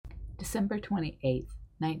December 28th,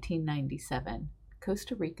 1997.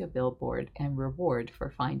 Costa Rica billboard and reward for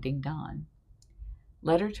finding Don.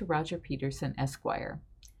 Letter to Roger Peterson, Esquire.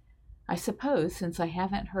 I suppose, since I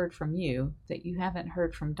haven't heard from you, that you haven't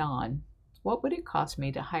heard from Don. What would it cost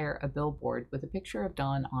me to hire a billboard with a picture of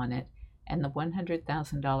Don on it and the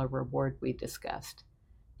 $100,000 reward we discussed?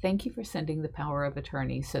 Thank you for sending the power of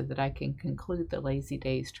attorney so that I can conclude the Lazy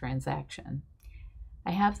Days transaction.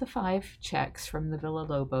 I have the 5 checks from the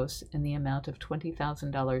Villalobos in the amount of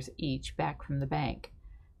 $20,000 each back from the bank.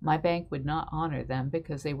 My bank would not honor them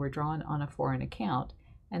because they were drawn on a foreign account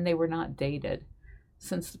and they were not dated.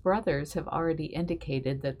 Since the brothers have already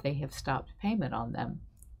indicated that they have stopped payment on them,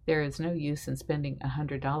 there is no use in spending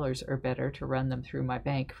 $100 or better to run them through my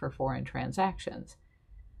bank for foreign transactions.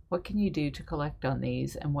 What can you do to collect on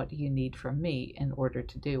these, and what do you need from me in order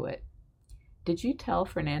to do it? Did you tell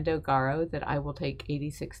Fernando Garro that I will take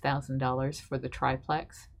 $86,000 for the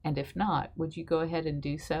triplex? And if not, would you go ahead and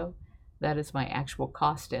do so? That is my actual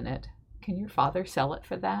cost in it. Can your father sell it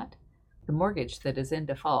for that? The mortgage that is in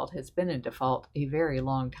default has been in default a very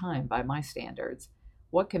long time by my standards.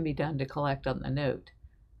 What can be done to collect on the note?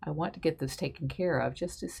 I want to get this taken care of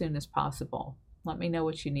just as soon as possible. Let me know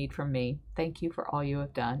what you need from me. Thank you for all you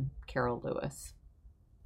have done. Carol Lewis.